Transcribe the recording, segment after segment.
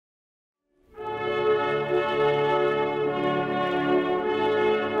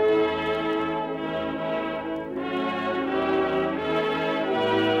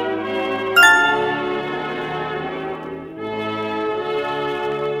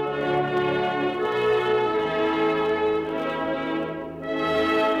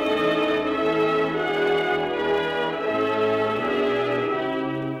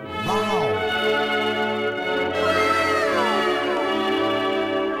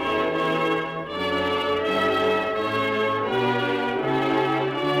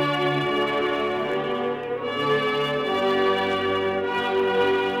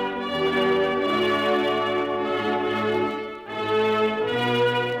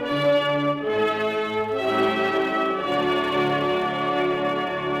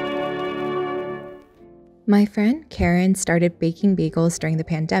My friend Karen started baking bagels during the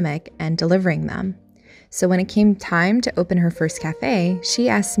pandemic and delivering them. So when it came time to open her first cafe, she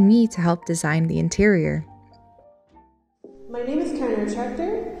asked me to help design the interior. My name is Karen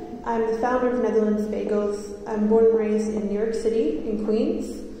Retractor. I'm the founder of Netherlands Bagels. I'm born and raised in New York City, in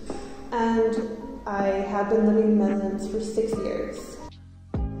Queens, and I have been living in the Netherlands for 6 years.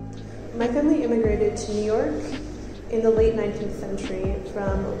 My family immigrated to New York in the late 19th century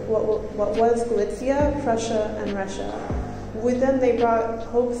from what was Galicia, Prussia, and Russia. With them, they brought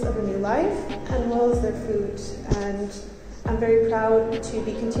hopes of a new life, as well as their food, and I'm very proud to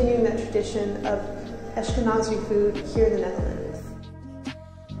be continuing that tradition of Ashkenazi food here in the Netherlands.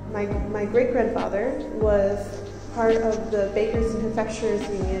 My great-grandfather was part of the Bakers and Confectioners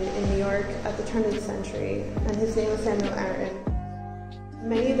Union in New York at the turn of the century, and his name was Samuel Aaron.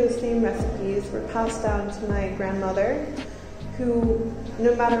 Many of those same recipes were passed down to my grandmother, who,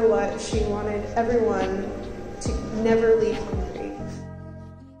 no matter what, she wanted everyone to never leave hungry.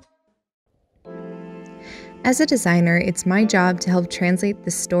 As a designer, it's my job to help translate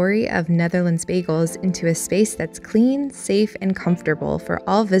the story of Netherlands Bagels into a space that's clean, safe, and comfortable for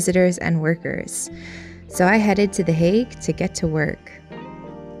all visitors and workers. So I headed to The Hague to get to work.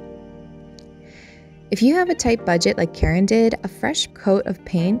 If you have a tight budget like Karen did, a fresh coat of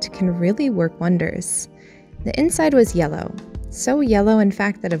paint can really work wonders. The inside was yellow. So yellow, in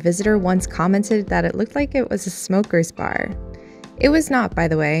fact, that a visitor once commented that it looked like it was a smoker's bar. It was not, by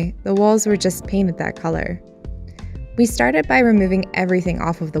the way. The walls were just painted that color. We started by removing everything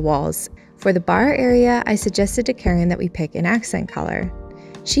off of the walls. For the bar area, I suggested to Karen that we pick an accent color.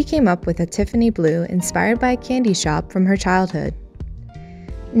 She came up with a Tiffany blue inspired by a candy shop from her childhood.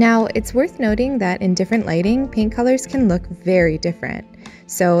 Now, it's worth noting that in different lighting, paint colors can look very different.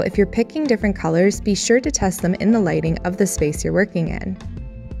 So if you're picking different colors, be sure to test them in the lighting of the space you're working in.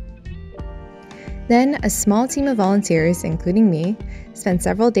 Then, a small team of volunteers, including me, spent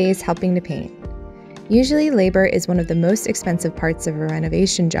several days helping to paint. Usually, labor is one of the most expensive parts of a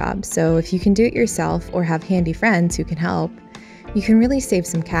renovation job, so if you can do it yourself or have handy friends who can help, you can really save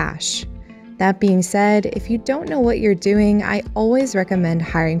some cash. That being said, if you don't know what you're doing, I always recommend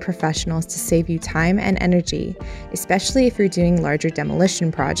hiring professionals to save you time and energy, especially if you're doing larger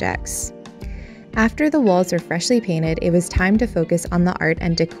demolition projects. After the walls were freshly painted, it was time to focus on the art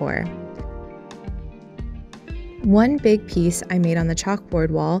and decor. One big piece I made on the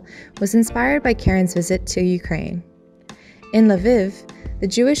chalkboard wall was inspired by Karen's visit to Ukraine. In Lviv, the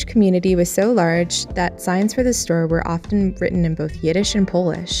Jewish community was so large that signs for the store were often written in both Yiddish and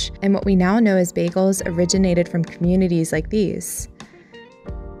Polish, and what we now know as bagels originated from communities like these.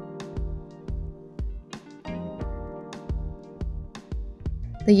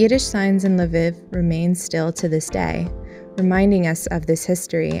 The Yiddish signs in Lviv remain still to this day, reminding us of this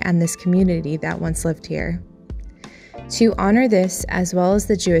history and this community that once lived here. To honor this, as well as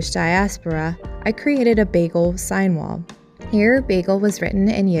the Jewish diaspora, I created a bagel sign wall. Here, bagel was written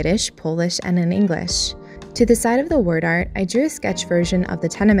in Yiddish, Polish, and in English. To the side of the word art, I drew a sketch version of the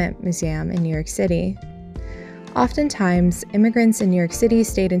Tenement Museum in New York City. Oftentimes, immigrants in New York City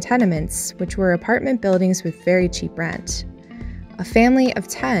stayed in tenements, which were apartment buildings with very cheap rent. A family of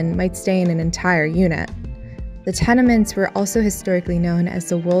 10 might stay in an entire unit. The tenements were also historically known as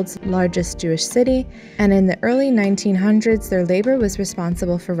the world's largest Jewish city, and in the early 1900s, their labor was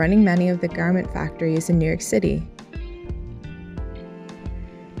responsible for running many of the garment factories in New York City.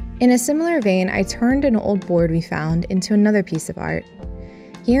 In a similar vein, I turned an old board we found into another piece of art.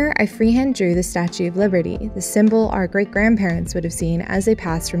 Here, I freehand drew the Statue of Liberty, the symbol our great-grandparents would have seen as they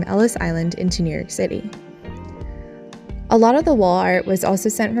passed from Ellis Island into New York City. A lot of the wall art was also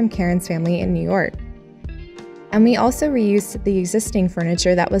sent from Karen's family in New York. And we also reused the existing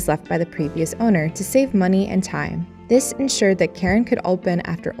furniture that was left by the previous owner to save money and time. This ensured that Karen could open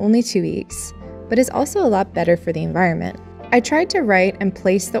after only 2 weeks, but is also a lot better for the environment. I tried to write and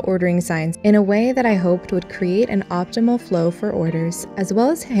place the ordering signs in a way that I hoped would create an optimal flow for orders, as well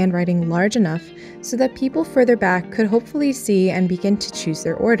as handwriting large enough so that people further back could hopefully see and begin to choose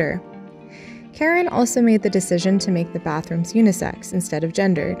their order. Karen also made the decision to make the bathrooms unisex instead of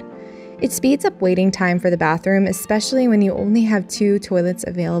gendered. It speeds up waiting time for the bathroom, especially when you only have 2 toilets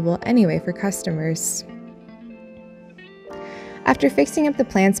available anyway for customers. After fixing up the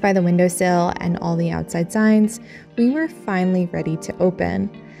plants by the windowsill and all the outside signs, we were finally ready to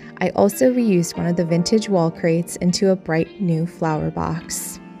open. I also reused one of the vintage wall crates into a bright new flower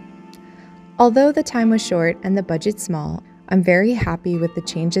box. Although the time was short and the budget small, I'm very happy with the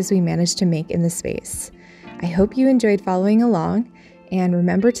changes we managed to make in the space. I hope you enjoyed following along, and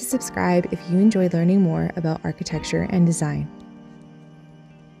remember to subscribe if you enjoy learning more about architecture and design.